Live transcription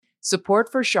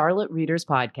Support for Charlotte Readers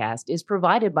Podcast is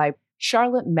provided by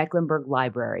Charlotte Mecklenburg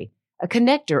Library, a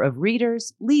connector of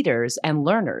readers, leaders, and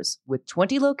learners with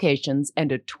 20 locations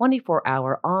and a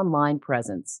 24-hour online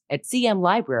presence at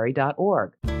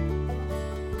cmlibrary.org.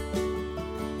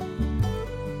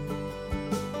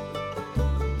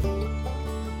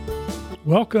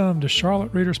 Welcome to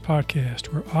Charlotte Readers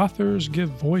Podcast, where authors give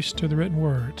voice to the written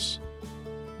words.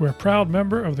 We're a proud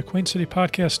member of the Queen City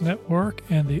Podcast Network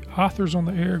and the Authors on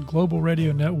the Air Global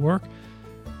Radio Network,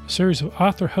 a series of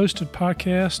author-hosted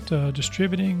podcasts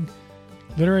distributing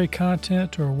literary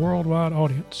content to a worldwide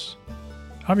audience.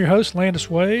 I'm your host, Landis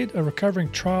Wade, a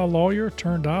recovering trial lawyer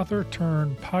turned author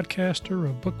turned podcaster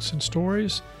of books and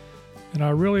stories, and I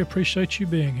really appreciate you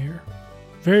being here.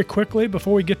 Very quickly,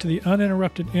 before we get to the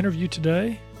uninterrupted interview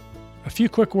today, a few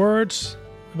quick words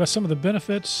about some of the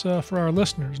benefits for our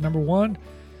listeners. Number one,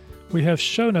 we have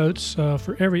show notes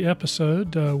for every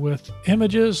episode with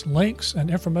images, links, and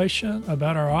information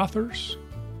about our authors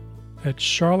at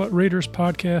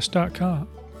charlottereaderspodcast.com.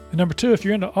 And number two, if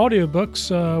you're into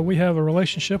audiobooks, we have a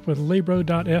relationship with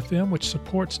Libro.fm, which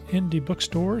supports indie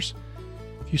bookstores.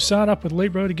 If you sign up with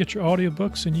Libro to get your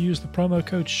audiobooks and use the promo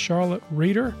code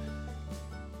CharlotteReader,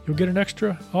 you'll get an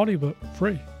extra audiobook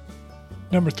free.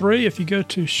 Number three, if you go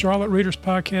to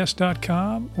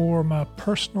charlottereaderspodcast.com or my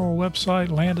personal website,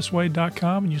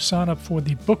 landiswade.com, and you sign up for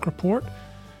the book report,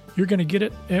 you're going to get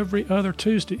it every other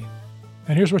Tuesday.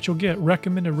 And here's what you'll get: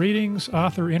 recommended readings,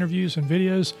 author interviews and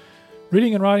videos,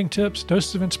 reading and writing tips,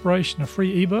 doses of inspiration, a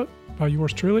free ebook by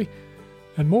yours truly,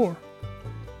 and more.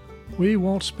 We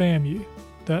won't spam you.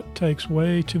 That takes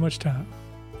way too much time.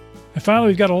 And finally,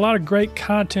 we've got a lot of great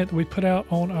content that we put out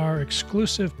on our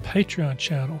exclusive Patreon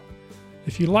channel.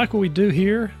 If you like what we do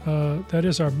here, that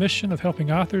is our mission of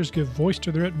helping authors give voice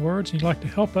to their written words, and you'd like to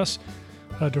help us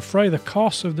defray the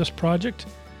costs of this project,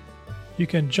 you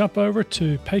can jump over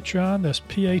to Patreon, that's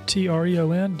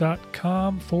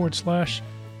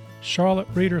patreon.com/Charlotte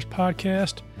Readers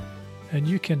Podcast, and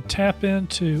you can tap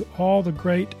into all the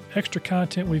great extra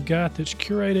content we've got that's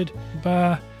curated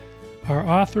by our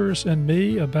authors and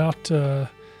me about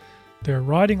their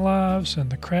writing lives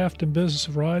and the craft and business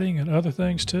of writing and other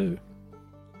things too.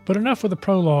 But enough with the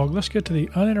prologue. Let's get to the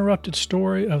uninterrupted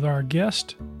story of our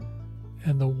guest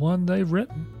and the one they've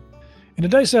written. In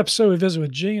today's episode, we visit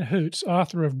with Gene Hoots,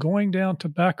 author of Going Down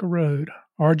Tobacco Road,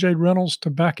 R.J. Reynolds'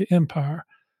 Tobacco Empire,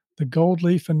 The Gold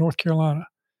Leaf in North Carolina.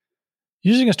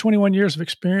 Using his 21 years of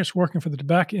experience working for the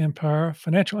Tobacco Empire,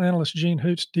 financial analyst Gene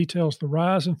Hoots details the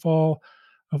rise and fall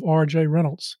of R.J.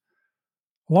 Reynolds.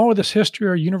 Along with this history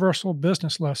are universal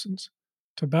business lessons.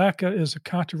 Tobacco is a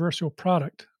controversial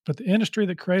product, but the industry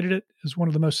that created it is one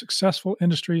of the most successful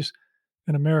industries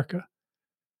in America.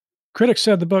 Critics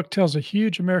said the book tells a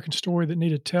huge American story that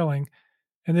needed telling,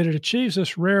 and that it achieves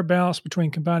this rare balance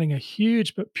between combining a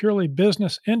huge but purely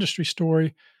business industry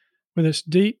story with its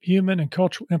deep human and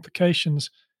cultural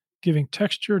implications, giving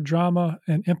texture, drama,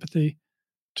 and empathy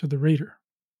to the reader.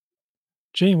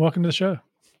 Gene, welcome to the show.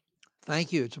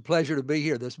 Thank you. It's a pleasure to be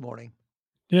here this morning.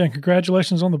 Yeah, and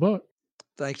congratulations on the book.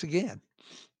 Thanks again.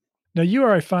 Now, you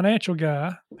are a financial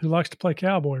guy who likes to play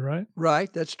cowboy, right? Right,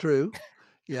 that's true.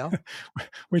 Yeah.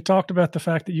 We talked about the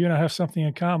fact that you and I have something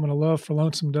in common, a love for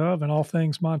Lonesome Dove and all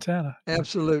things Montana.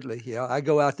 Absolutely. Yeah, I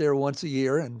go out there once a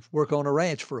year and work on a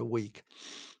ranch for a week.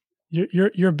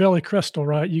 You're Billy Crystal,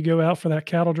 right? You go out for that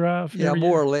cattle drive? Yeah,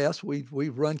 more or less. We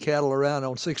run cattle around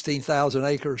on 16,000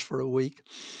 acres for a week.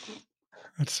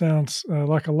 That sounds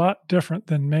like a lot different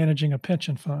than managing a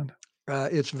pension fund.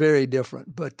 It's very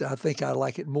different, but I think I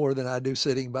like it more than I do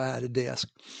sitting behind a desk.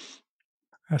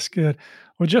 That's good.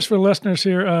 Well, just for listeners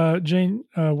here, Gene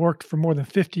worked for more than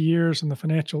 50 years in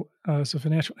the as a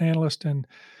financial analyst, and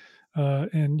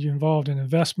you're involved in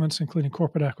investments, including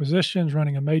corporate acquisitions,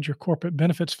 running a major corporate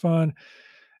benefits fund.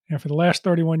 And for the last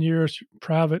 31 years,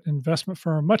 private investment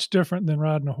firm, much different than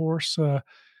riding a horse.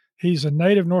 He's a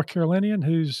native North Carolinian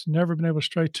who's never been able to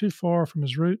stray too far from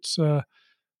his roots. I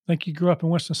think you grew up in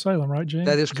Winston-Salem, right, Gene?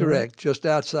 That is correct. Just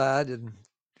outside in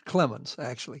Clemens,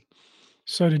 actually.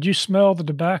 So did you smell the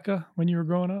tobacco when you were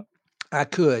growing up? I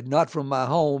could, not from my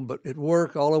home, but at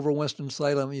work all over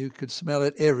Winston-Salem, you could smell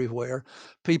it everywhere.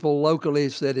 People locally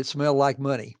said it smelled like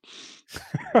money.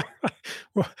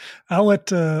 Well, I went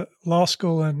to law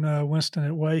school in Winston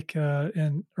at Wake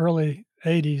in early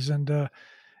 80s. And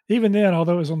even then,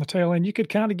 although it was on the tail end, you could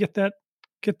kind of get that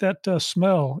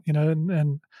smell,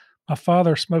 and my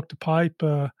father smoked a pipe.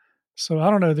 So I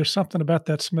don't know, there's something about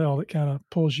that smell that kind of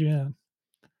pulls you in.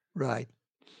 Right.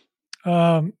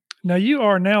 Now, you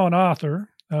are now an author,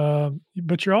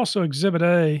 but you're also Exhibit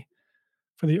A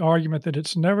for the argument that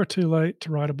it's never too late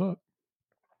to write a book.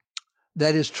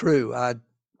 That is true. I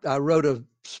wrote a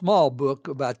small book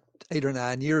about 8 or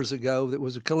 9 years ago that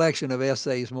was a collection of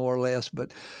essays, more or less,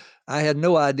 but I had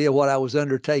no idea what I was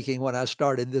undertaking when I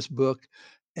started this book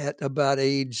at about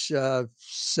age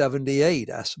 78,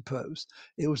 I suppose.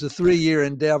 It was a 3-year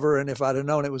endeavor, and if I'd have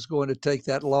known it was going to take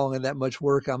that long and that much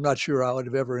work, I'm not sure I would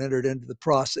have ever entered into the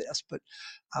process. But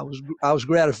I was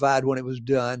gratified when it was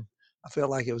done. I felt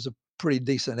like it was a pretty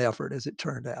decent effort, as it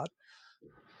turned out.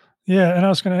 Yeah, and I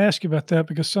was going to ask you about that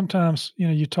because sometimes,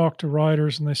 you talk to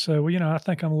writers and they say, "Well, I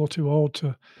think I'm a little too old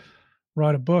to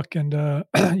write a book." And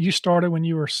you started when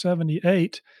you were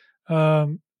 78.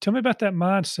 Tell me about that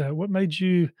mindset. What made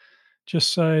you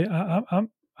just say,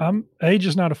 I'm age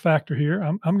is not a factor here.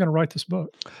 I'm going to write this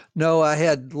book." No, I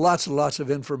had lots and lots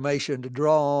of information to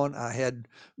draw on. I had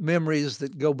memories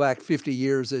that go back 50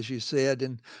 years, as you said,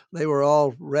 and they were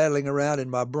all rattling around in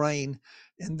my brain.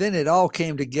 And then it all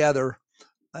came together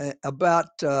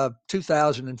about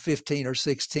 2015 or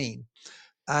 16.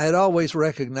 I had always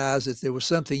recognized that there was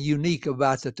something unique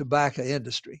about the tobacco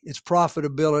industry, its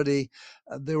profitability.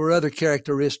 There were other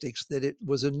characteristics, that it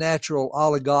was a natural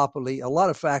oligopoly. A lot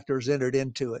of factors entered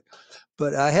into it,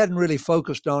 but I hadn't really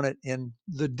focused on it in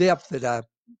the depth that I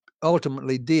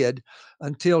ultimately did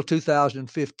until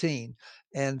 2015.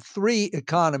 And three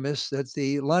economists at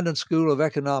the London School of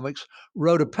Economics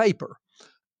wrote a paper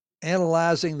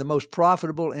analyzing the most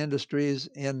profitable industries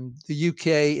in the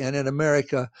UK and in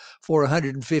America for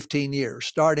 115 years,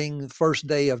 starting the first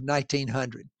day of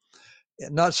 1900.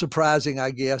 Not surprising, I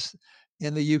guess.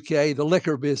 In the UK, the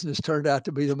liquor business turned out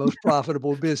to be the most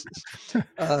profitable business.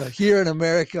 Here in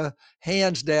America,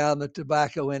 hands down, the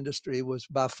tobacco industry was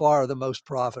by far the most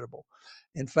profitable.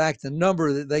 In fact, the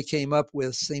number that they came up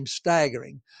with seems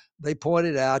staggering. They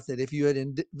pointed out that if you had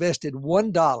invested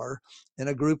 $1 in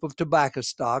a group of tobacco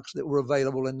stocks that were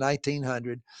available in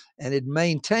 1900 and had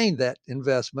maintained that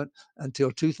investment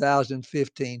until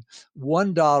 2015,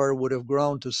 $1 would have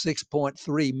grown to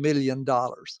 $6.3 million.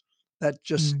 That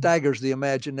just staggers the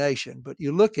imagination. But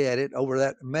you look at it over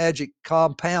that magic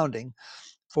compounding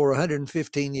for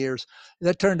 115 years,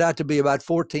 that turned out to be about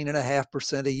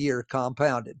 14.5% a year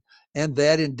compounded. And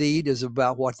that indeed is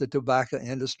about what the tobacco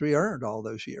industry earned all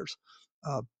those years.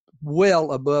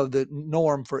 Well above the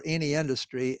norm for any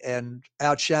industry and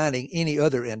outshining any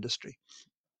other industry.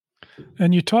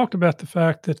 And you talked about the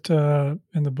fact that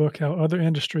in the book, how other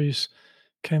industries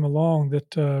came along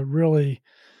that really,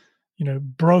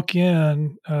 broke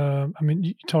in. I mean,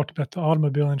 you talked about the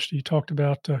automobile industry, you talked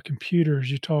about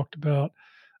computers, you talked about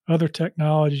other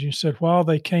technologies. You said while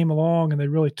they came along and they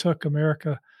really took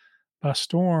America by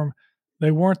storm,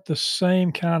 they weren't the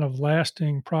same kind of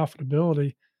lasting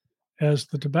profitability as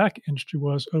the tobacco industry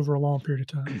was over a long period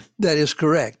of time. That is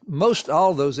correct. Most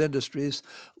all those industries,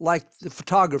 like the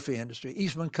photography industry,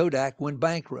 Eastman Kodak went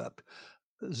bankrupt.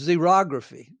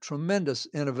 Xerography, tremendous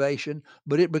innovation,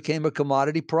 but it became a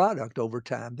commodity product over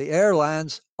time. The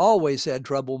airlines always had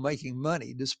trouble making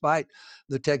money despite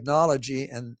the technology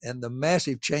and the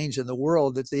massive change in the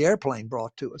world that the airplane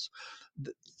brought to us.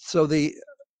 So the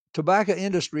tobacco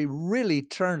industry really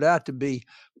turned out to be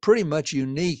pretty much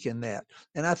unique in that.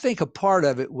 And I think a part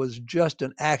of it was just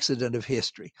an accident of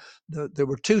history. There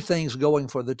were two things going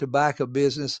for the tobacco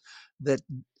business that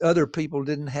other people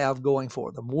didn't have going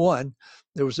for them. One,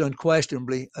 there was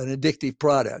unquestionably an addictive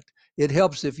product. It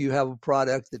helps if you have a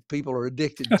product that people are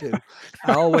addicted to.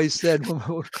 I always said and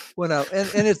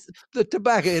it's the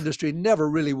tobacco industry never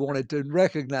really wanted to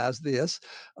recognize this.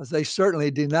 They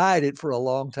certainly denied it for a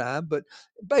long time, but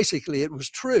basically it was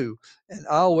true. And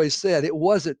I always said it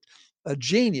wasn't a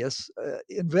genius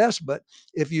investment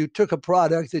if you took a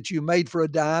product that you made for a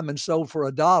dime and sold for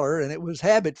 $1 and it was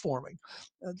habit forming.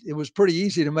 It was pretty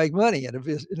easy to make money in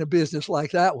a business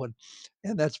like that one.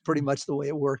 And that's pretty much the way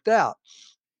it worked out.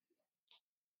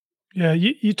 Yeah,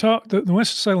 you talked, the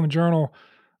Winston-Salem Journal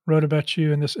wrote about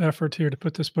you in this effort here to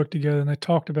put this book together, and they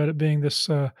talked about it being this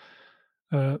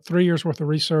 3 years worth of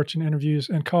research and interviews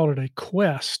and called it a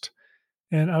quest.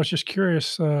 And I was just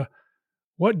curious,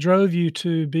 what drove you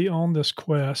to be on this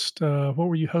quest? What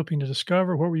were you hoping to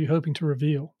discover? What were you hoping to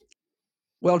reveal?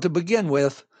 Well, to begin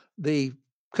with, the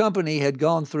company had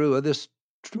gone through this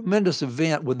tremendous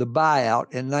event with the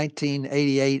buyout in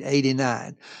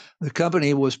 1988-89. The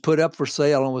company was put up for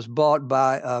sale and was bought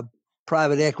by a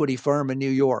private equity firm in New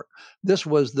York. This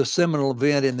was the seminal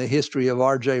event in the history of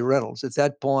R.J. Reynolds. At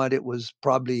that point, it was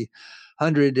probably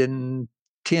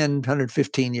 110,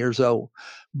 115 years old.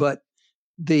 But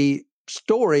the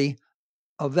story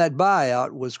of that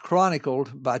buyout was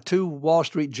chronicled by two Wall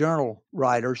Street Journal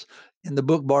writers in the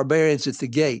book Barbarians at the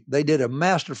Gate. They did a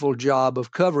masterful job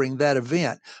of covering that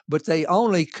event, but they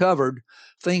only covered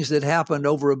things that happened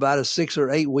over about a 6 or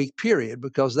 8 week period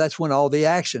because that's when all the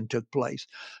action took place.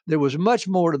 There was much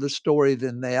more to the story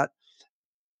than that.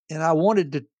 And I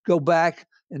wanted to go back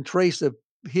and trace a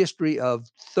history of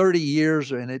 30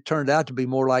 years, and it turned out to be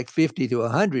more like 50 to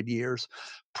 100 years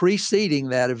preceding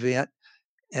that event,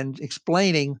 and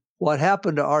explaining what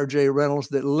happened to R.J. Reynolds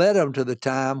that led him to the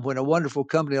time when a wonderful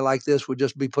company like this would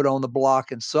just be put on the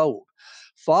block and sold.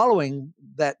 Following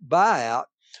that buyout,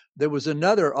 there was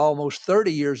another almost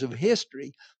 30 years of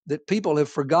history that people have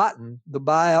forgotten. The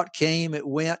buyout came, it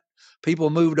went, people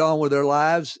moved on with their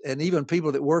lives, and even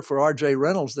people that work for R.J.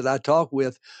 Reynolds that I talk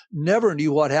with never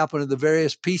knew what happened to the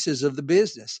various pieces of the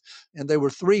business. And there were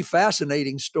three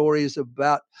fascinating stories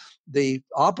about the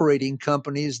operating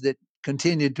companies that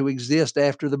continued to exist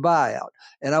after the buyout.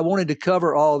 And I wanted to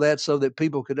cover all that so that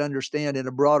people could understand in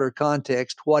a broader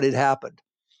context what had happened.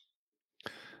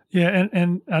 Yeah,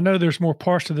 and I know there's more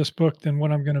parts to this book than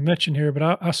what I'm going to mention here,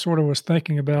 but I sort of was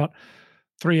thinking about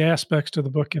three aspects to the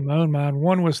book in my own mind.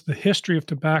 One was the history of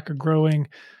tobacco growing,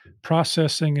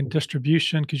 processing, and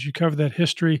distribution, because you cover that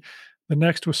history. The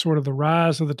next was sort of the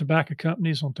rise of the tobacco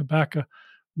companies on Tobacco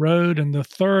Road. And the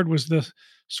third was the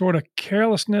sort of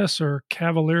carelessness or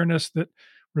cavalierness that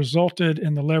resulted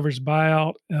in the leveraged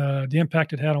buyout, the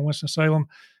impact it had on Winston-Salem,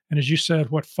 and as you said,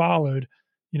 what followed,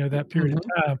 that period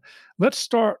of time. Let's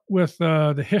start with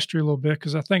the history a little bit,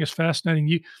 because I think it's fascinating.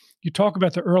 You talk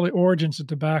about the early origins of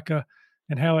tobacco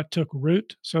and how it took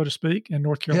root, so to speak, in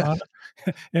North Carolina,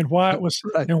 and why it was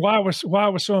Right. and why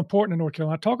it was so important in North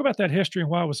Carolina. Talk about that history and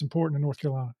why it was important in North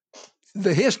Carolina.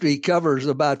 The history covers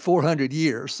about 400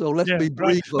 years, so let's Yeah, be right.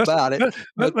 brief about it.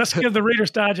 Let's give the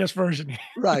Reader's Digest version.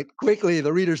 Right. Quickly,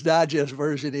 the Reader's Digest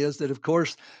version is that, of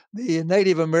course, the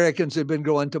Native Americans had been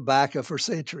growing tobacco for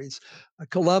centuries.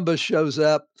 Columbus shows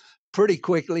up pretty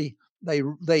quickly.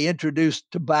 They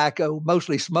introduced tobacco,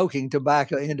 mostly smoking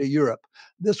tobacco, into Europe.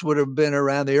 This would have been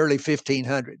around the early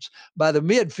 1500s. By the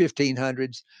mid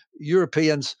 1500s,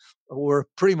 Europeans were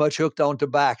pretty much hooked on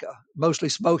tobacco, mostly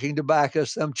smoking tobacco,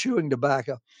 some chewing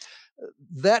tobacco.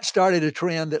 That started a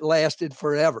trend that lasted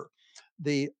forever.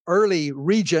 The early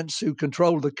regents who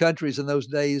controlled the countries in those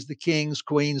days, the kings,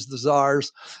 queens, the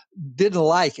czars, didn't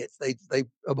like it. They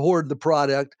abhorred the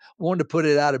product, wanted to put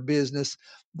it out of business.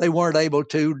 They weren't able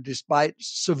to, despite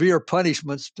severe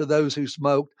punishments to those who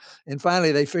smoked. And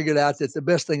finally, they figured out that the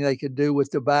best thing they could do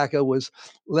with tobacco was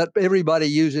let everybody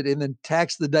use it and then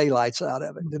tax the daylights out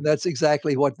of it. And that's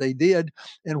exactly what they did,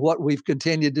 and what we've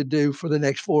continued to do for the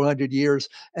next 400 years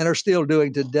and are still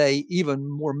doing today, even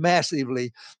more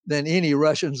massively than any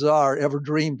Russian czar ever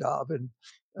dreamed of in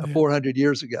 400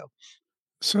 years ago.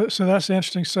 So that's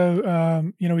interesting.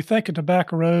 So, we think of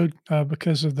Tobacco Road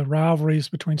because of the rivalries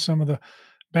between some of the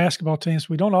basketball teams.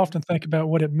 We don't often think about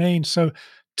what it means. So,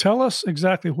 tell us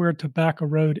exactly where Tobacco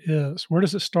Road is. Where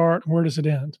does it start? And where does it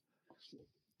end?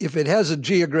 If it has a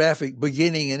geographic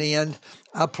beginning and end,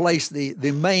 I place the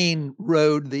main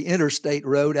road, the interstate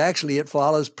road. Actually, it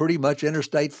follows pretty much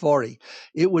Interstate 40.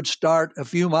 It would start a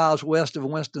few miles west of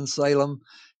Winston-Salem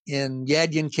in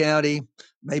Yadkin County,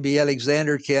 maybe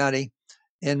Alexander County,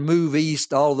 and move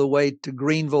east all the way to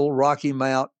Greenville, Rocky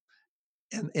Mount,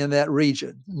 in that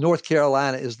region. North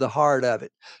Carolina is the heart of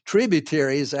it.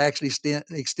 Tributaries actually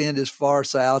extend as far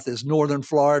south as northern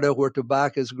Florida, where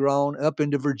tobacco is grown, up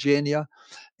into Virginia,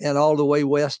 and all the way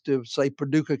west to, say,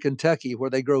 Paducah, Kentucky, where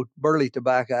they grow burley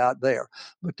tobacco out there.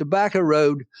 But Tobacco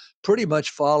Road pretty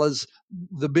much follows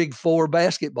the big four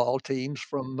basketball teams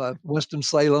from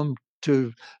Winston-Salem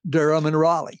to Durham and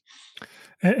Raleigh.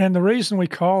 And the reason we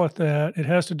call it that, it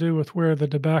has to do with where the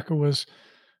tobacco was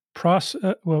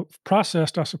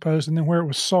processed, I suppose, and then where it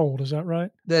was sold. Is that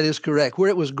right? That is correct. Where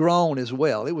it was grown as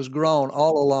well. It was grown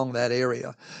all along that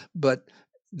area. But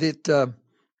that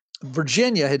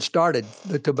Virginia had started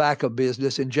the tobacco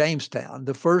business in Jamestown.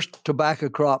 The first tobacco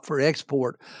crop for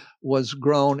export was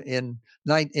grown in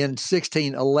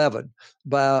 1611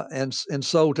 and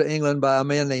sold to England by a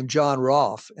man named John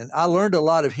Rolfe. And I learned a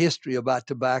lot of history about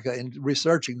tobacco in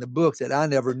researching the book that I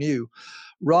never knew.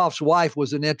 Rolfe's wife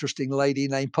was an interesting lady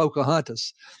named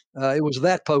Pocahontas. It was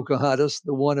that Pocahontas,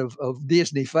 the one of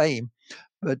Disney fame,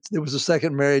 but there was a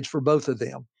second marriage for both of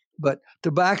them. But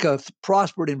tobacco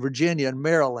prospered in Virginia and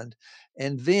Maryland.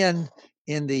 And then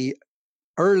in the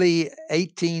early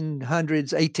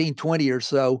 1800s, 1820 or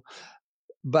so,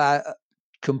 by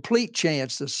complete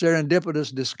chance, the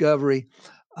serendipitous discovery,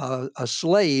 a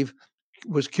slave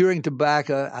was curing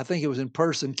tobacco. I think it was in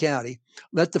Person County.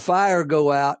 Let the fire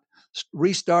go out.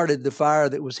 restarted the fire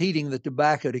that was heating the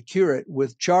tobacco to cure it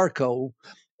with charcoal,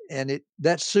 and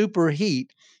that superheat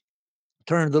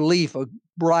turned the leaf a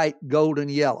bright golden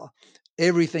yellow.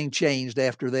 Everything changed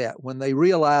after that when they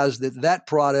realized that that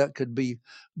product could be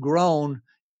grown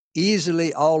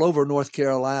easily all over North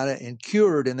Carolina and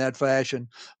cured in that fashion.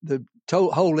 The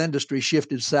whole industry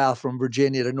shifted south from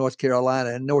Virginia to North Carolina,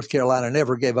 and North Carolina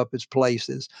never gave up its place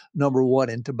as number one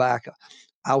in tobacco.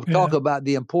 I'll talk about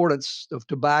the importance of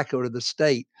tobacco to the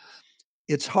state.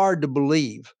 It's hard to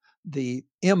believe the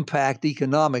impact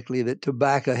economically that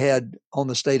tobacco had on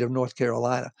the state of North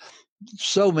Carolina.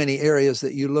 So many areas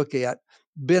that you look at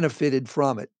benefited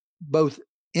from it, both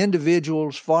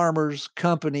individuals, farmers,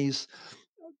 companies,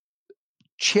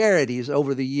 charities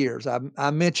over the years.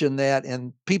 I mentioned that,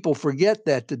 and people forget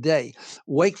that today.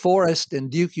 Wake Forest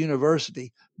and Duke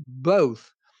University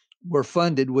both were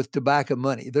funded with tobacco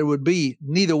money. There would be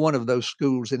neither one of those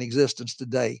schools in existence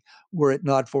today were it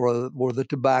not for the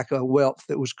tobacco wealth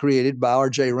that was created by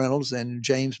R.J. Reynolds and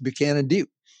James Buchanan Duke.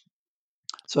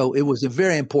 So it was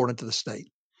very important to the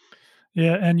state.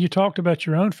 Yeah, and you talked about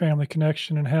your own family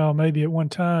connection and how maybe at one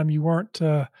time you weren't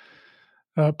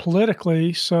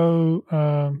politically so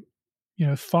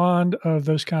fond of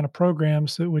those kind of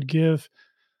programs that would give,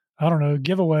 I don't know,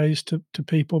 giveaways to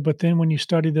people. But then when you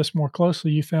studied this more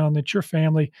closely, you found that your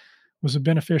family was a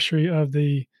beneficiary of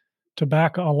the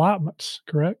tobacco allotments,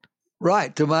 correct?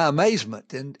 Right. To my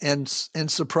amazement and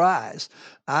surprise,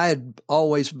 I had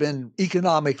always been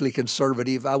economically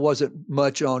conservative. I wasn't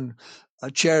much on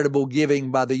charitable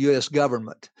giving by the U.S.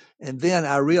 government. And then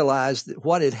I realized that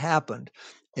what had happened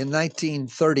in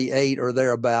 1938 or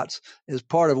thereabouts, as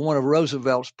part of one of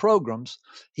Roosevelt's programs,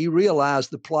 he realized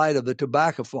the plight of the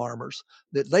tobacco farmers,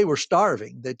 that they were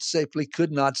starving, that simply could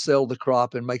not sell the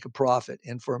crop and make a profit.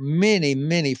 And for many,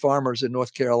 many farmers in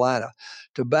North Carolina,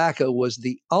 tobacco was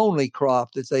the only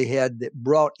crop that they had that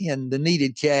brought in the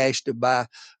needed cash to buy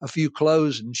a few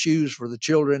clothes and shoes for the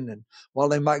children. And while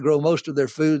they might grow most of their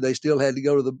food, they still had to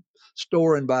go to the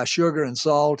store and buy sugar and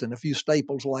salt and a few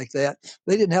staples like that.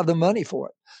 They didn't have the money for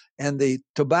it. And the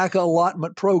tobacco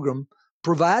allotment program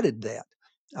provided that.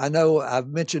 I know I've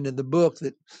mentioned in the book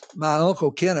that my Uncle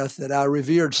Kenneth, that I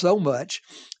revered so much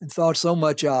and thought so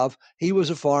much of, he was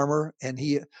a farmer, and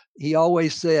he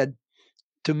always said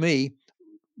to me,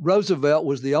 Roosevelt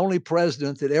was the only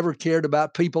president that ever cared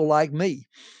about people like me.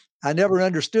 I never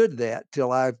understood that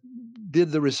till I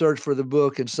did the research for the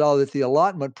book and saw that the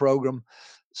allotment program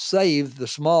saved the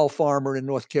small farmer in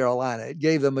North Carolina. It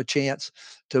gave them a chance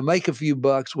to make a few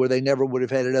bucks where they never would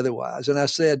have had it otherwise. And I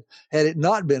said, had it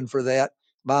not been for that,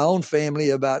 my own family,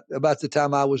 about the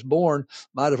time I was born,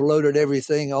 might have loaded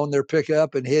everything on their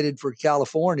pickup and headed for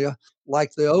California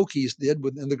like the Okies did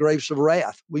in the Grapes of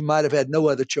Wrath. We might have had no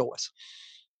other choice.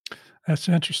 That's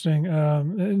interesting.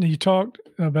 And you talked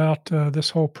about this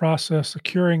whole process, the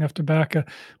curing of tobacco,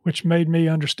 which made me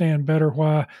understand better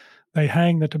why they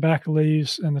hang the tobacco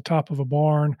leaves in the top of a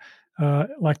barn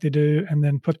like they do, and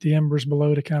then put the embers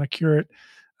below to kind of cure it.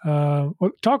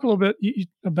 Talk a little bit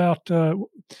about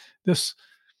this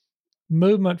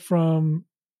movement from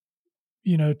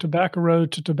Tobacco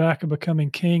Road to tobacco becoming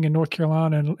king in North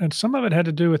Carolina, and some of it had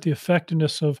to do with the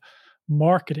effectiveness of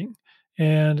marketing.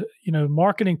 And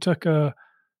marketing took a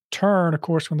turn, of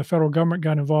course, when the federal government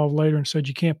got involved later and said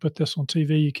you can't put this on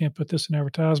TV, you can't put this in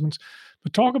advertisements.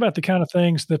 But talk about the kind of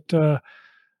things that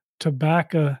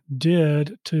tobacco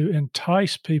did to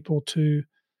entice people to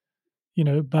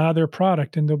buy their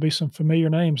product, and there'll be some familiar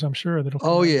names, I'm sure, that'll come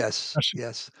Oh, up. yes,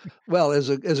 yes. Well, as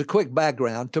a quick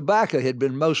background, tobacco had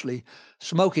been mostly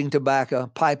smoking tobacco,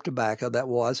 pipe tobacco that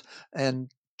was,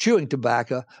 and chewing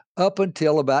tobacco up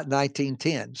until about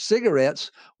 1910. Cigarettes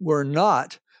were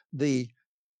not the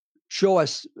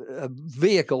choice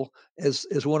vehicle, as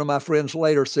one of my friends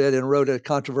later said and wrote a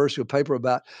controversial paper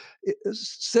about.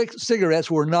 Cigarettes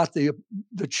were not the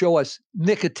choice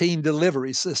nicotine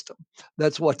delivery system.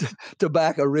 That's what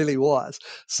tobacco really was.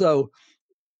 So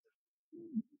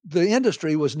the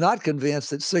industry was not convinced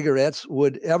that cigarettes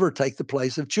would ever take the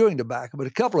place of chewing tobacco. But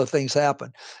a couple of things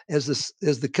happened. As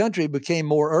the country became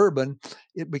more urban,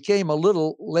 it became a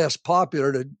little less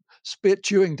popular to spit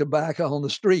chewing tobacco on the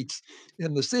streets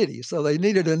in the city. So they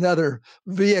needed another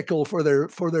vehicle for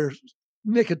their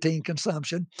nicotine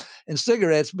consumption, and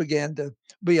cigarettes began to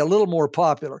be a little more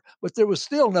popular. But there was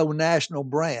still no national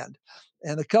brand.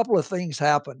 And a couple of things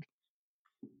happened.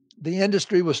 The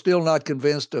industry was still not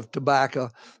convinced of tobacco,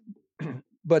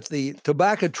 but the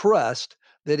Tobacco Trust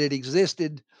that had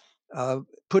existed,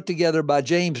 put together by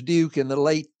James Duke in the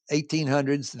late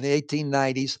 1800s and the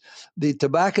 1890s, the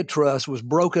Tobacco Trust was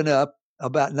broken up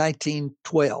about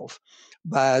 1912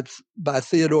 by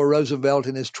Theodore Roosevelt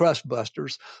and his trust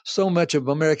busters. So much of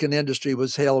American industry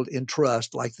was held in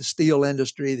trust, like the steel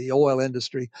industry, the oil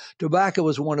industry. Tobacco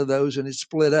was one of those, and it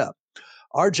split up.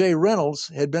 R.J. Reynolds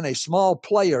had been a small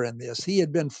player in this. He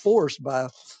had been forced by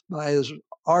his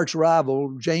arch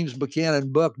rival, James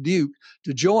Buchanan Buck Duke,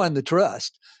 to join the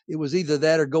trust. It was either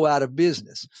that or go out of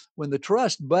business. When the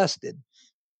trust busted,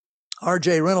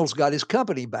 R.J. Reynolds got his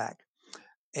company back.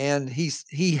 And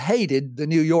he hated the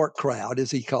New York crowd,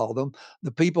 as he called them,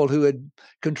 the people who had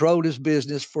controlled his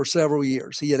business for several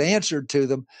years. He had answered to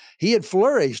them. He had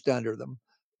flourished under them,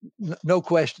 no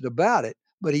question about it,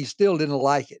 but he still didn't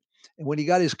like it. And when he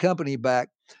got his company back,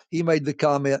 he made the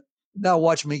comment, "Now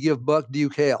watch me give Buck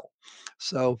Duke hell."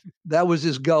 So that was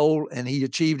his goal, and he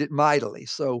achieved it mightily.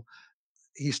 So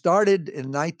he started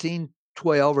in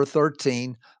 1912 or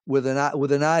 13 with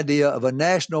an idea of a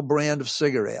national brand of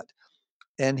cigarette.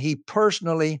 And he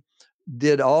personally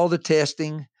did all the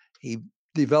testing. He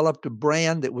developed a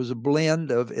brand that was a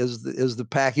blend of, as the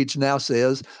package now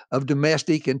says, of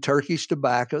domestic and Turkish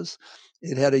tobaccos.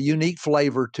 It had a unique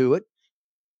flavor to it,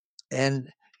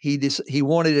 and he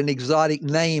wanted an exotic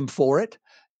name for it,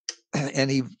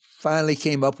 and he finally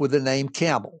came up with the name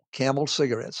Camel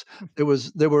cigarettes.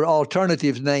 There were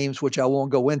alternative names, which I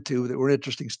won't go into, that were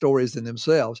interesting stories in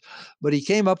themselves, but he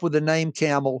came up with the name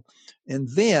Camel, and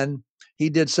then he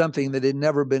did something that had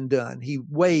never been done. He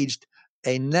waged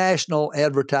a national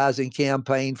advertising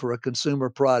campaign for a consumer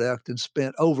product and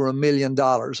spent over $1 million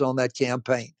on that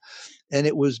campaign, and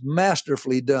it was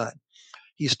masterfully done.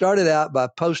 He started out by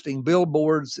posting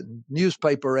billboards and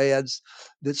newspaper ads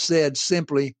that said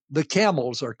simply, "The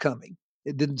camels are coming."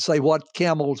 It didn't say what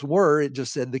camels were, it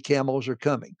just said, "The camels are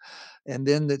coming." And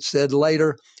then it said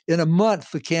later, "In a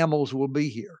month, the camels will be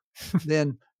here."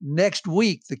 Then next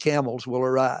week, the camels will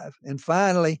arrive. And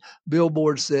finally,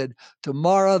 billboards said,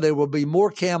 "Tomorrow there will be more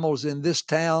camels in this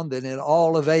town than in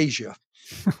all of Asia."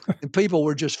 And people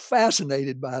were just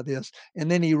fascinated by this. And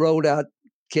then he rolled out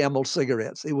Camel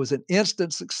cigarettes. It was an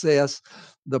instant success.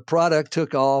 The product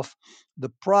took off. The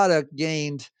product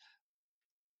gained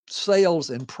sales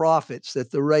and profits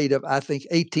at the rate of, I think,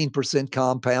 18%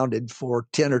 compounded for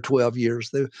 10 or 12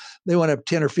 years. They went up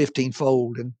 10 or 15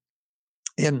 fold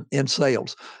in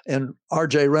sales. And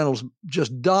R.J. Reynolds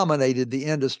just dominated the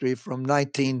industry from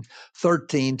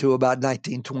 1913 to about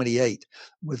 1928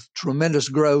 with tremendous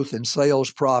growth in sales,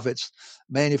 profits,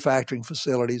 manufacturing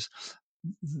facilities.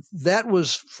 That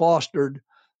was fostered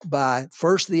by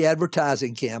first the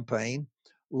advertising campaign.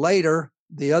 Later,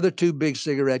 the other two big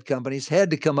cigarette companies had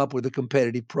to come up with a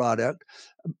competitive product.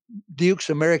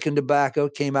 Duke's American Tobacco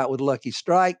came out with Lucky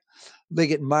Strike.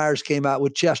 Liggett & Myers came out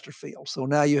with Chesterfield. So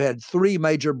now you had three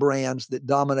major brands that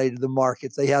dominated the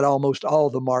market. They had almost all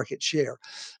the market share.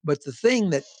 But the thing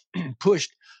that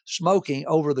pushed smoking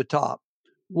over the top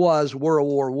was World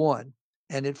War I,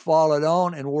 and it followed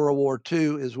on in World War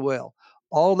II as well.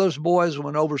 All those boys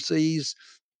went overseas.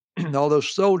 All those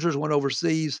soldiers went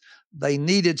overseas. They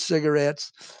needed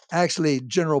cigarettes. Actually,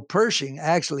 General Pershing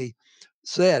actually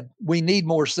said, "We need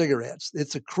more cigarettes.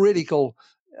 It's a critical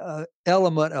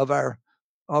element of our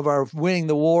winning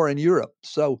the war in Europe."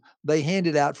 So they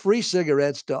handed out free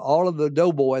cigarettes to all of the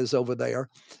doughboys over there.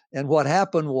 And what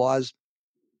happened was,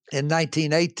 in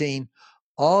 1918,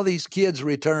 all these kids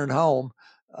returned home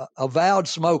avowed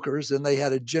smokers, and they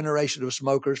had a generation of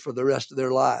smokers for the rest of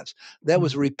their lives. That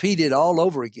was repeated all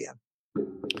over again.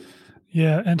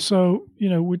 Yeah, and so,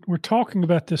 we're talking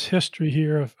about this history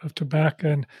here of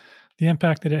tobacco and the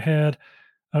impact that it had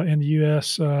in the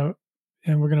U.S.,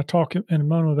 and we're going to talk in a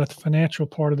moment about the financial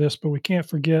part of this, but we can't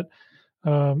forget,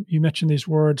 you mentioned these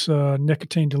words,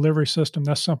 nicotine delivery system.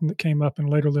 That's something that came up in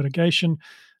later litigation,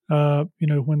 when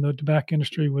the tobacco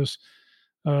industry was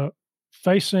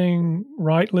facing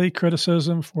rightly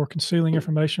criticism for concealing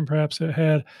information perhaps it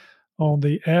had on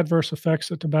the adverse effects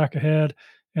that tobacco had.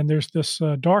 And there's this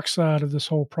dark side of this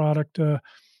whole product,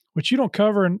 which you don't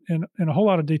cover in a whole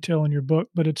lot of detail in your book,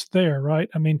 but it's there, right?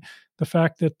 I mean, the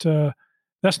fact that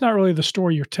that's not really the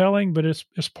story you're telling, but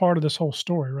it's part of this whole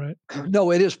story, right?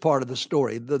 No, it is part of the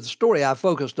story. The story I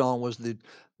focused on was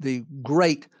the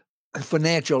great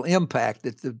financial impact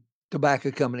that the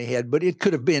tobacco company had, but it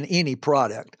could have been any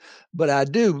product. But I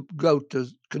do go to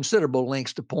considerable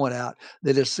lengths to point out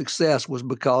that its success was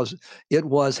because it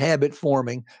was habit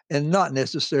forming and not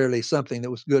necessarily something that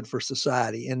was good for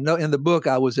society. And in the book,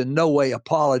 I was in no way an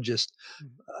apologist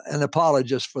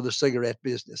for the cigarette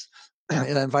business.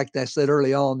 And in fact, I said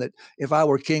early on that if I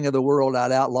were king of the world,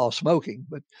 I'd outlaw smoking,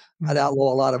 but I'd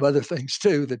outlaw a lot of other things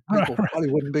too that people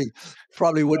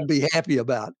probably wouldn't be happy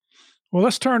about. Well,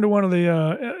 let's turn to one of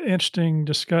the interesting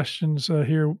discussions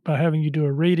here by having you do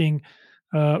a reading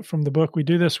from the book. We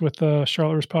do this with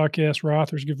Charlotte Readers Podcast, where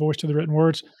authors give voice to the written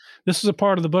words. This is a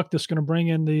part of the book that's going to bring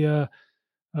in the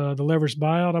leveraged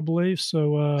buyout, I believe.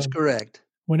 So That's correct.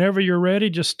 whenever you're ready,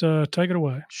 just take it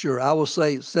away. Sure. I will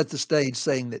set the stage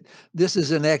saying that this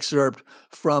is an excerpt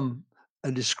from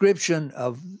a description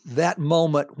of that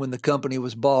moment when the company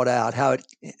was bought out, how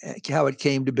it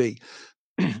came to be.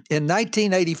 In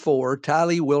 1984,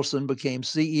 Tylee Wilson became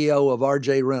CEO of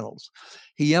RJ Reynolds.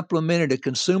 He implemented a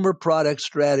consumer product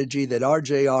strategy that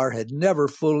RJR had never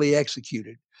fully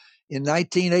executed. In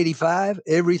 1985,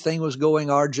 everything was going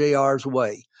RJR's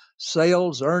way.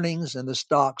 Sales, earnings, and the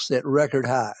stock set record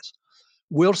highs.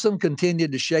 Wilson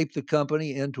continued to shape the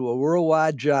company into a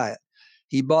worldwide giant.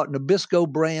 He bought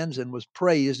Nabisco brands and was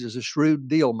praised as a shrewd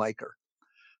deal maker.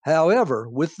 However,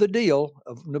 with the deal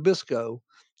of Nabisco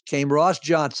came Ross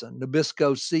Johnson,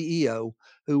 Nabisco's CEO,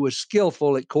 who was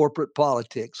skillful at corporate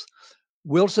politics.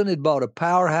 Wilson had bought a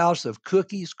powerhouse of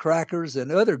cookies, crackers,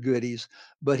 and other goodies,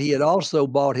 but he had also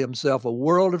bought himself a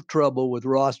world of trouble with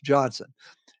Ross Johnson,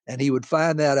 and he would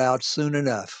find that out soon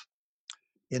enough.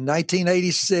 In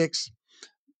 1986,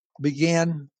 the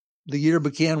year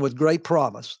began with great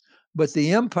promise, but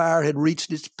the empire had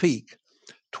reached its peak.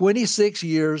 26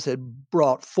 years had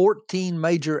brought 14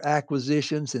 major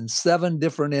acquisitions in 7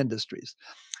 different industries.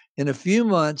 In a few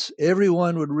months,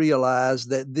 everyone would realize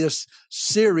that this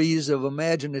series of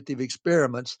imaginative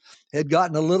experiments had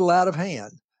gotten a little out of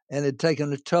hand and had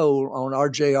taken a toll on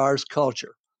RJR's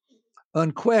culture.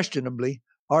 Unquestionably,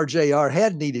 RJR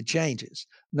had needed changes.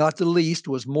 Not the least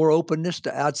was more openness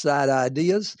to outside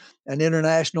ideas and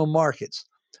international markets.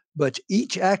 But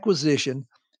each acquisition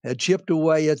had chipped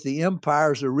away at the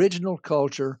empire's original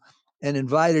culture and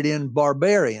invited in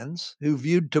barbarians who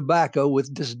viewed tobacco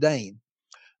with disdain.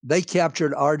 They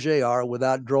captured RJR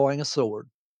without drawing a sword.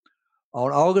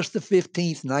 On August the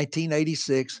 15th,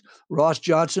 1986, Ross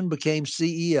Johnson became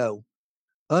CEO.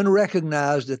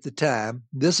 Unrecognized at the time,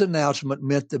 this announcement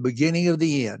meant the beginning of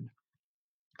the end.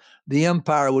 The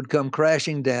empire would come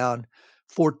crashing down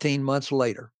 14 months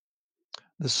later.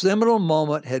 The seminal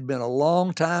moment had been a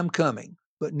long time coming,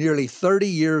 but nearly 30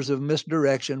 years of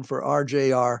misdirection for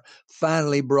RJR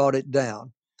finally brought it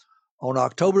down. On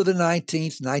October the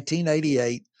 19th,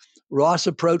 1988, Ross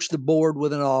approached the board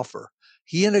with an offer.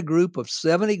 He and a group of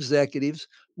 7 executives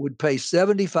would pay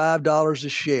 $75 a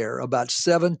share, about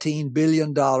 $17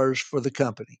 billion for the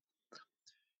company.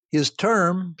 His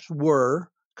terms were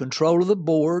control of the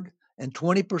board and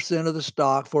 20% of the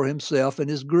stock for himself and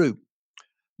his group,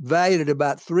 valued at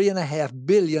about $3.5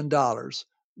 billion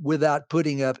without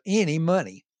putting up any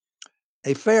money.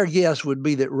 A fair guess would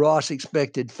be that Ross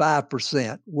expected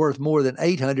 5%, worth more than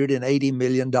 $880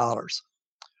 million.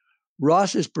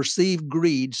 Ross's perceived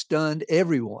greed stunned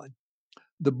everyone.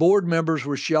 The board members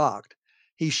were shocked.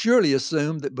 He surely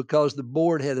assumed that because the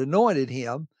board had anointed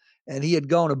him and he had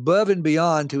gone above and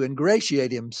beyond to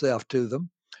ingratiate himself to them,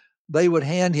 they would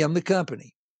hand him the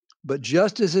company. But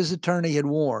just as his attorney had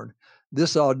warned,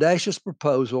 this audacious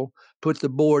proposal put the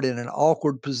board in an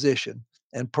awkward position,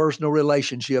 and personal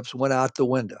relationships went out the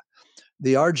window.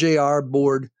 The RJR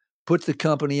board put the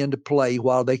company into play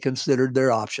while they considered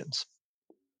their options.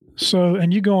 So,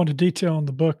 and you go into detail in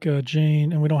the book,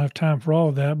 Gene, and we don't have time for all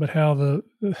of that, but how the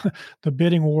the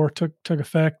bidding war took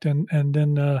effect, and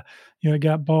then it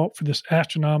got bought for this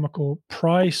astronomical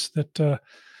price that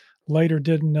later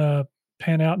didn't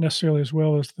pan out necessarily as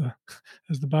well as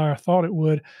the buyer thought it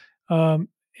would.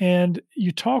 And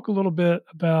you talk a little bit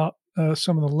about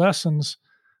some of the lessons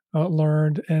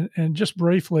learned, and just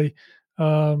briefly,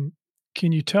 can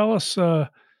you tell us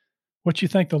what you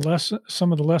think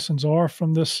some of the lessons are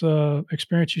from this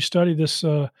experience? You studied this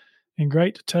in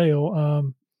great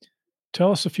detail.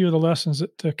 Tell us a few of the lessons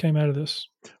that came out of this.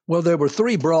 Well, there were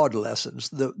 3 broad lessons.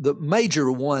 The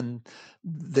major one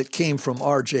that came from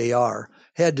RJR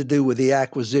had to do with the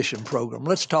acquisition program.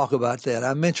 Let's talk about that.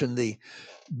 I mentioned the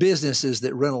businesses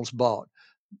that Reynolds bought.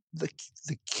 The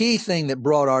key thing that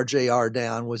brought RJR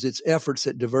down was its efforts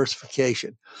at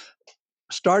diversification.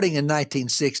 Starting in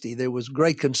 1960, there was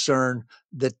great concern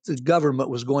that the government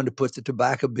was going to put the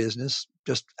tobacco business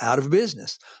just out of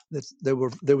business. That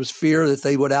there was fear that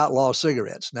they would outlaw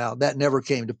cigarettes. Now, that never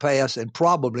came to pass and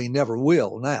probably never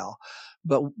will now,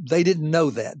 but they didn't know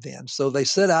that then. So they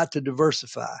set out to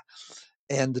diversify.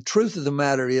 And the truth of the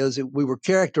matter is that we were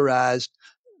characterized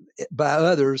by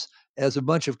others as a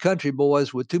bunch of country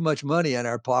boys with too much money in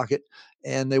our pocket,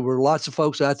 and there were lots of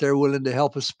folks out there willing to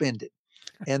help us spend it.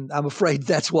 And I'm afraid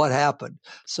that's what happened.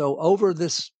 So over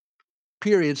this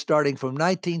period starting from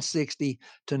 1960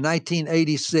 to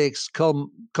 1986,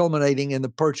 culminating in the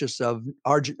purchase of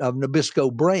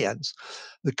Nabisco brands.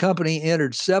 The company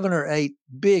entered 7 or 8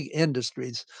 big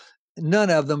industries, none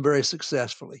of them very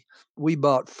successfully. We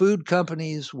bought food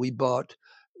companies, we bought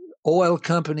oil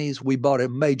companies, we bought a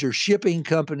major shipping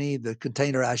company, the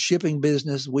containerized shipping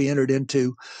business we entered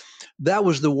into. That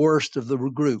was the worst of the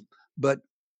group. But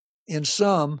in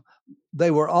sum, they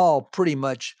were all pretty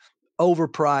much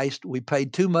overpriced. We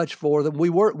paid too much for them.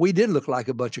 We did look like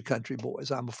a bunch of country boys,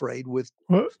 I'm afraid.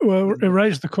 Well, it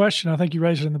raised the question. I think you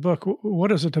raised it in the book. What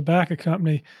does a tobacco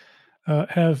company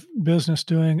have business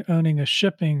doing, owning a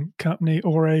shipping company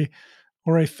or a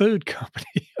food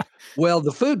company? Well,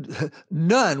 the food,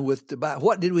 none with tobacco.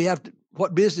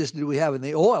 What business did we have in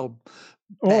the oil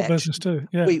business too?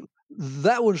 Yeah.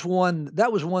 That was one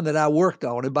that I worked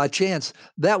on, and by chance,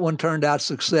 that one turned out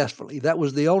successfully. That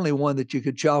was the only one that you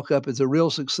could chalk up as a real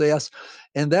success,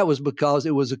 and that was because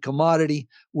it was a commodity.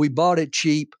 We bought it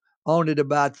cheap, owned it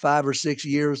about 5 or 6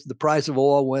 years. The price of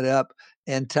oil went up,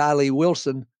 and Tylee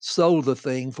Wilson sold the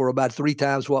thing for about 3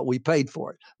 times what we paid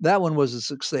for it. That one was a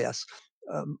success.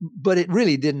 But it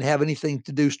really didn't have anything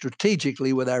to do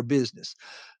strategically with our business.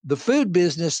 The food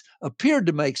business appeared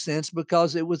to make sense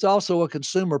because it was also a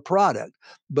consumer product,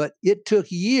 but it took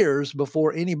years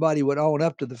before anybody would own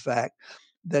up to the fact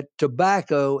that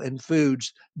tobacco and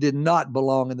foods did not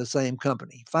belong in the same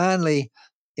company. Finally,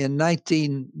 in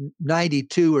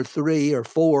 1992 or 3 or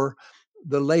 4,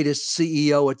 the latest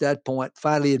CEO at that point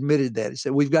finally admitted that. He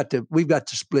said, we've got to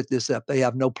split this up. They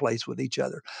have no place with each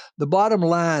other. The bottom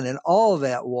line in all of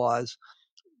that was,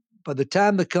 by the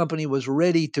time the company was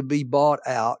ready to be bought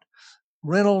out,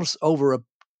 Reynolds, over a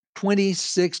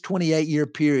 26, 28-year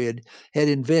period, had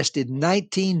invested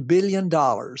 $19 billion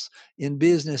in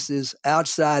businesses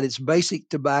outside its basic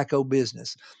tobacco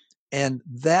business. And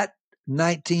that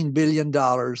 $19 billion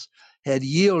had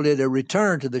yielded a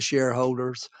return to the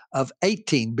shareholders of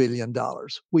 $18 billion.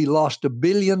 We lost $1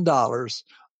 billion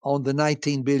on the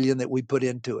 $19 billion that we put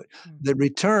into it. The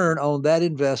return on that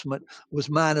investment was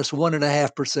minus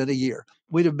 1.5% a year.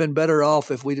 We'd have been better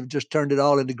off if we'd have just turned it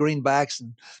all into greenbacks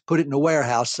and put it in a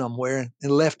warehouse somewhere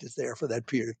and left it there for that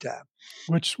period of time.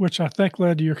 Which I think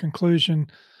led to your conclusion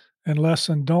and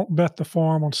lesson: don't bet the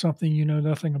farm on something you know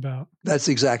nothing about. That's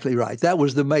exactly right. That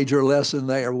was the major lesson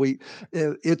there.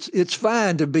 It's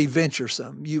fine to be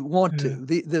venturesome. You want to.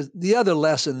 The other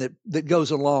lesson that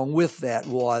goes along with that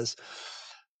was,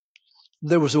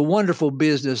 there was a wonderful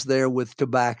business there with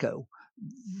tobacco.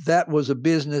 That was a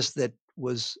business that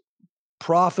was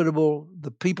profitable.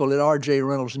 The people at R.J.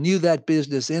 Reynolds knew that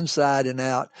business inside and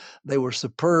out. They were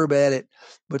superb at it,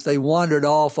 but they wandered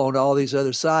off on all these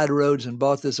other side roads and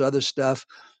bought this other stuff.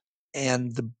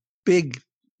 And the big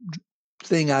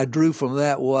thing I drew from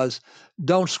that was,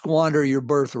 don't squander your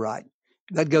birthright.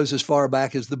 That goes as far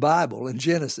back as the Bible in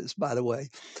Genesis, by the way.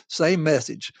 Same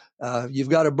message. You've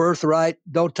got a birthright.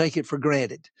 Don't take it for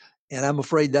granted. And I'm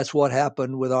afraid that's what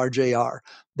happened with RJR.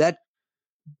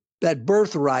 That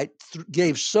birthright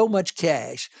gave so much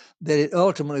cash that it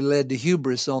ultimately led to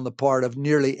hubris on the part of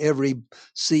nearly every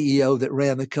CEO that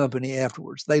ran the company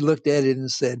afterwards. They looked at it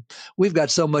and said, we've got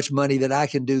so much money that I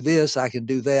can do this, I can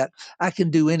do that, I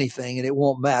can do anything, and it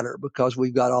won't matter because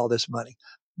we've got all this money.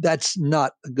 That's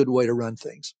not a good way to run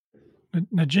things.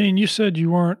 Now, Gene, you said you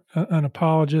weren't an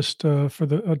apologist for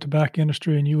the tobacco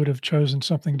industry, and you would have chosen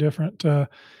something different.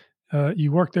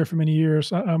 You worked there for many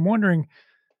years. I'm wondering,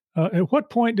 at what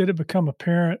point did it become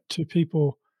apparent to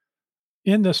people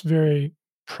in this very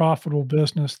profitable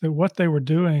business that what they were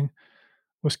doing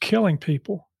was killing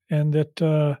people, and that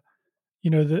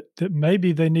that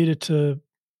maybe they needed to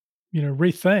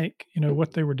rethink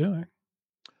what they were doing?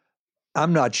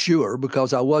 I'm not sure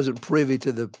because I wasn't privy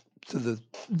to the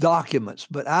documents,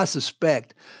 but I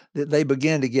suspect that they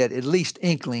began to get at least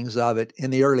inklings of it in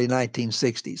the early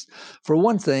 1960s. For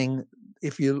one thing,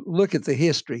 if you look at the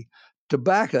history,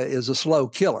 tobacco is a slow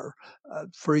killer.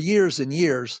 For years and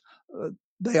years,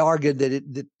 they argued that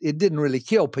it didn't really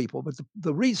kill people, but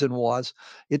the reason was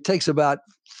it takes about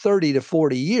 30 to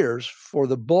 40 years for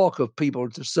the bulk of people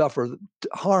to suffer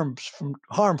harm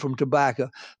from tobacco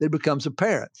that becomes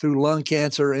apparent through lung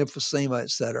cancer, emphysema,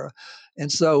 etc.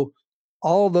 And so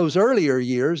all those earlier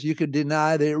years, you could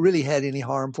deny that it really had any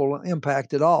harmful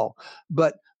impact at all.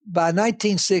 But by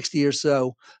 1960 or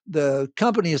so, the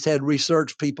companies had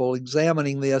research people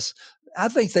examining this. I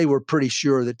think they were pretty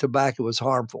sure that tobacco was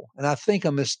harmful. And I think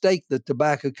a mistake that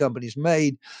tobacco companies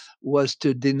made was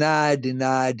to deny.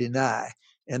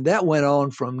 And that went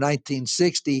on from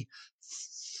 1960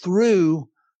 through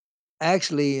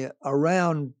actually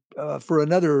around for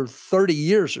another 30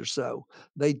 years or so.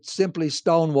 They simply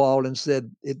stonewalled and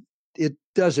said it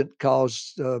doesn't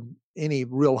cause any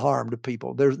real harm to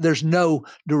people. There's no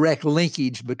direct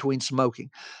linkage between smoking.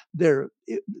 The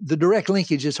direct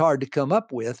linkage is hard to come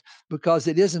up with because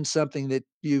it isn't something that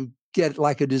you get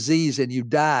like a disease and you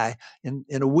die in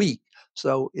a week.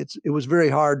 So it was very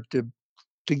hard to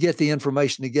get the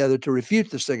information together to refute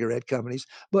the cigarette companies,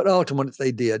 but ultimately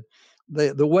they did.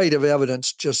 The weight of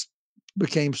evidence just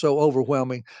became so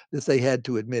overwhelming that they had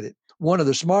to admit it. One of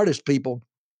the smartest people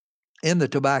in the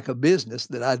tobacco business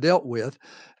that I dealt with,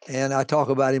 and I talk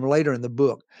about him later in the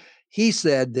book, he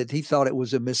said that he thought it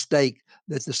was a mistake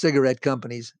that the cigarette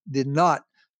companies did not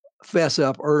fess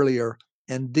up earlier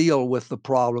and deal with the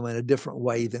problem in a different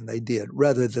way than they did,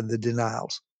 rather than the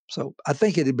denials. So I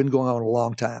think it had been going on a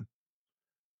long time.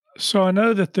 So I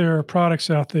know that there are products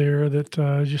out there that,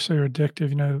 as you say, are addictive.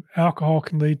 You know, alcohol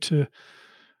can lead to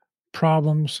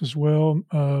problems as well,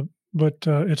 but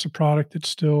it's a product that's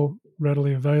still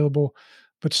readily available.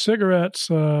 But cigarettes,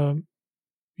 have,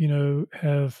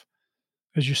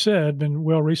 as you said, been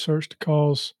well researched to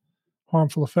cause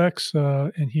harmful effects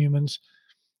in humans.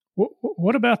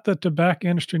 What about the tobacco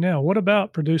industry now? What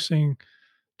about producing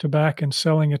tobacco and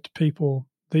selling it to people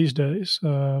these days?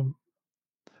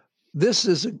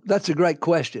 That's a great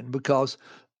question because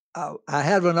I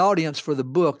have an audience for the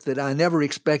book that I never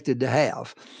expected to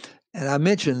have. And I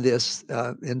mentioned this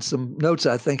in some notes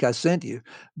I think I sent you,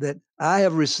 that I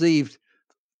have received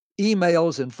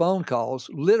emails and phone calls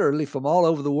literally from all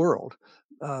over the world,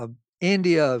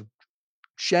 India,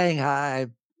 Shanghai,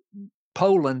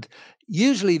 Poland.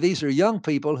 Usually these are young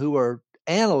people who are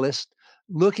analysts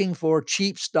looking for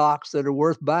cheap stocks that are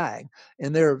worth buying.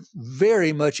 And they're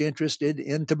very much interested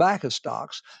in tobacco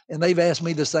stocks. And they've asked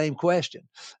me the same question.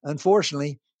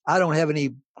 Unfortunately, I don't have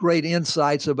any great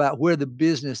insights about where the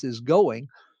business is going,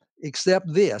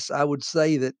 except this. I would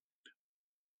say that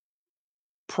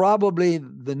probably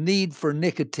the need for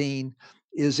nicotine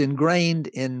is ingrained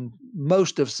in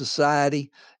most of society,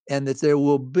 and that there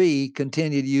will be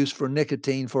continued use for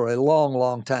nicotine for a long,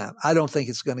 long time. I don't think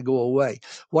it's going to go away.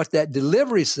 What that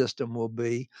delivery system will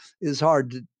be is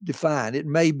hard to define. It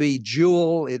may be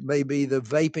Juul, it may be the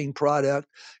vaping product,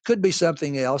 could be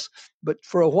something else, but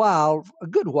for a while, a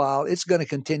good while, it's going to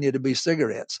continue to be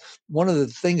cigarettes. One of the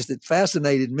things that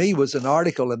fascinated me was an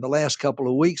article in the last couple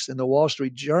of weeks in the Wall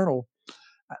Street Journal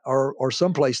or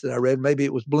someplace that I read, maybe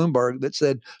it was Bloomberg, that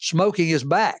said smoking is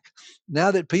back.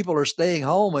 Now that people are staying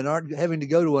home and aren't having to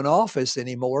go to an office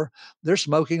anymore, they're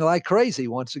smoking like crazy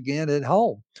once again at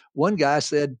home. One guy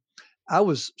said, I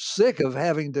was sick of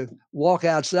having to walk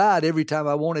outside every time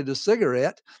I wanted a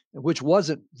cigarette, which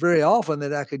wasn't very often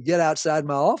that I could get outside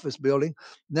my office building.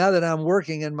 Now that I'm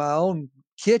working in my own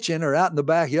kitchen or out in the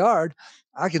backyard,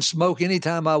 I can smoke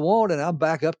anytime I want, and I'm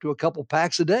back up to a couple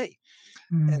packs a day.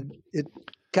 And it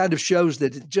kind of shows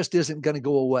that it just isn't going to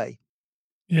go away.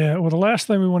 Yeah, well, the last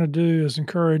thing we want to do is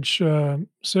encourage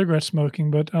cigarette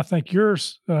smoking, but I think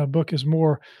yours book is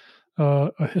more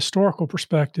a historical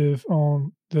perspective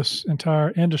on this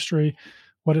entire industry,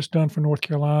 what it's done for North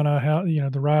Carolina, how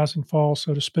the rise and fall,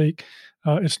 so to speak.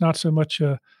 It's not so much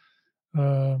a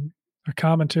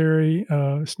commentary.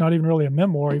 It's not even really a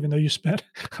memoir, even though you spent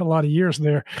a lot of years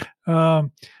there.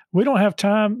 We don't have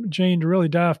time, Gene, to really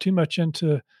dive too much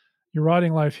into your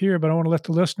writing life here, but I want to let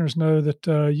the listeners know that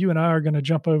you and I are going to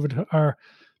jump over to our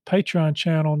Patreon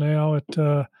channel now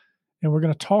and we're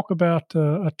going to talk about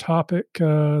a topic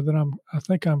that I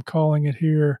think I'm calling it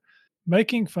here,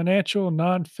 making financial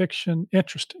nonfiction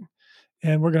interesting.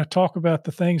 And we're going to talk about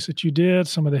the things that you did,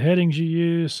 some of the headings you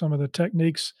used, some of the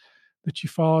techniques that you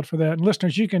followed for that. And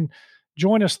listeners, you can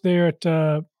join us there at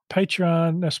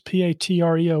Patreon. That's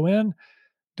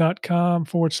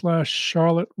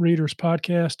patreon.com/Charlotte Readers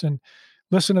Podcast, and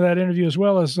listen to that interview as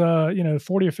well as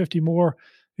 40 or 50 more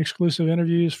exclusive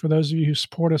interviews for those of you who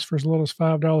support us for as little as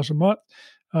 $5 a month.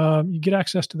 You get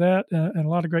access to that and a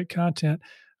lot of great content.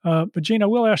 But Gene, I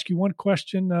will ask you one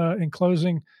question in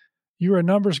closing. You were a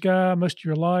numbers guy most of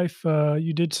your life.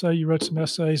 You did say you wrote some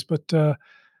essays, but I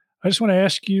just want to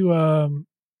ask you,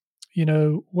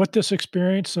 what this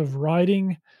experience of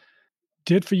writing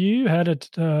did for you. Had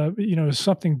it,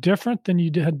 something different than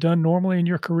you had done normally in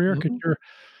your career? Because Mhm. you're,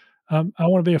 I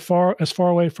want to be as far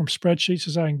away from spreadsheets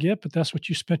as I can get, but that's what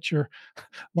you spent your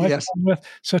lifetime Yes. with.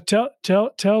 So tell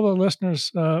the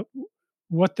listeners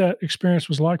what that experience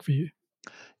was like for you.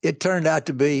 it turned out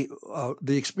to be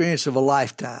the experience of a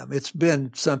lifetime. It's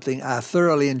been something I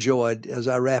thoroughly enjoyed as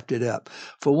I wrapped it up.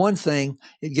 For one thing,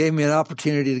 it gave me an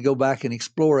opportunity to go back and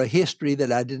explore a history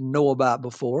that I didn't know about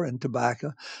before in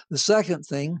tobacco. The second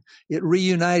thing, it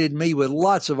reunited me with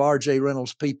lots of R.J.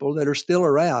 Reynolds people that are still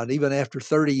around even after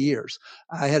 30 years.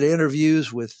 I had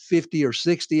interviews with 50 or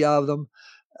 60 of them.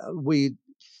 We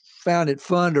found it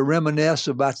fun to reminisce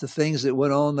about the things that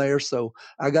went on there. So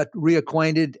I got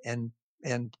reacquainted and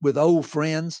with old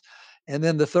friends. And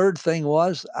then the third thing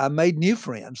was I made new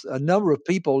friends. A number of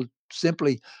people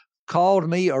simply called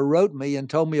me or wrote me and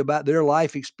told me about their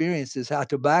life experiences, how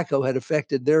tobacco had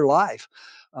affected their life.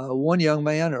 One young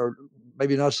man, or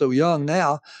maybe not so young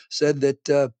now, said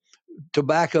that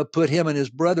tobacco put him and his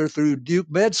brother through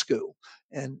Duke Med School.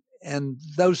 And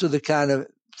those are the kind of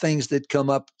things that come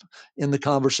up in the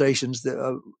conversations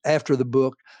that, after the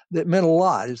book that meant a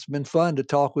lot. It's been fun to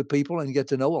talk with people and get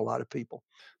to know a lot of people.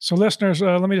 So listeners,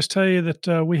 let me just tell you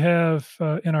that we have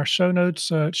in our show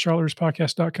notes at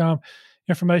charlottereaderspodcast.com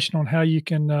information on how you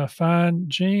can find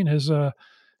Gene, his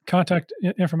contact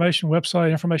information,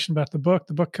 website information about the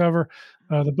book cover.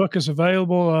 The book is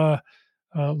available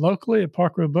locally at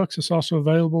Park Road Books. It's also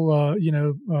available,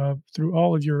 through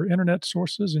all of your internet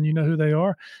sources, and you know who they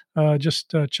are.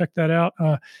 Just check that out.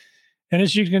 And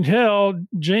as you can tell,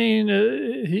 Gene,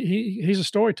 he's a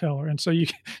storyteller, and so you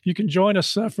can join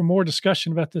us for more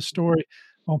discussion about this story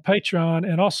on Patreon,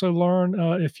 and also learn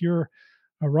if you're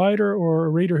a writer or a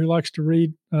reader who likes to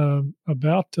read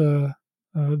about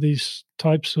these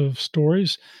types of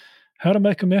stories, how to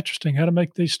make them interesting, how to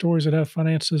make these stories that have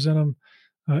finances in them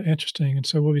interesting. And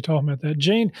so we'll be talking about that.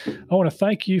 Gene, I want to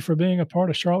thank you for being a part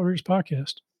of Charlotte Readers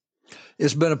Podcast.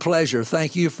 It's been a pleasure.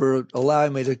 Thank you for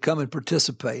allowing me to come and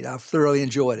participate. I've thoroughly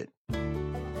enjoyed it.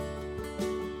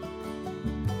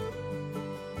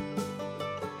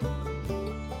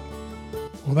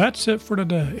 Well, that's it for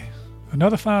today.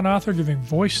 Another fine author giving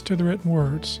voice to the written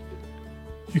words.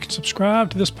 You can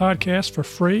subscribe to this podcast for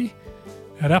free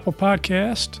at Apple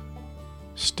Podcast,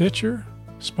 Stitcher,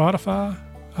 Spotify,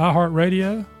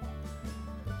 iHeartRadio,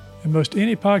 and most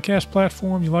any podcast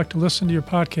platform you like to listen to your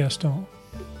podcast on.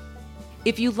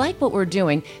 If you like what we're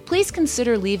doing, please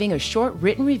consider leaving a short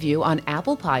written review on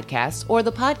Apple Podcasts or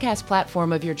the podcast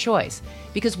platform of your choice,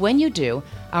 because when you do,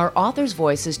 our authors'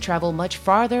 voices travel much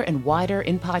farther and wider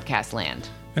in podcast land.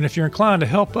 And if you're inclined to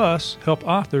help us help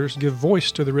authors give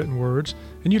voice to the written words,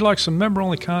 and you'd like some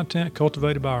member-only content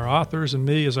cultivated by our authors and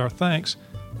me as our thanks,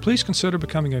 please consider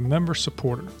becoming a member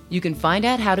supporter. You can find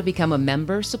out how to become a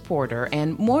member supporter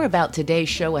and more about today's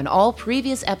show and all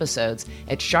previous episodes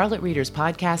at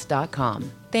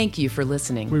charlottereaderspodcast.com. Thank you for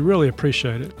listening. We really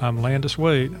appreciate it. I'm Landis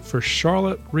Wade for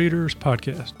Charlotte Readers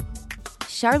Podcast.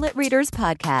 Charlotte Readers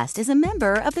Podcast is a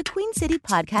member of the Queen City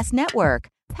Podcast Network,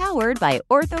 powered by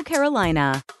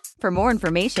OrthoCarolina. For more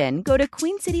information, go to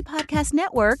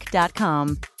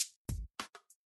queencitypodcastnetwork.com.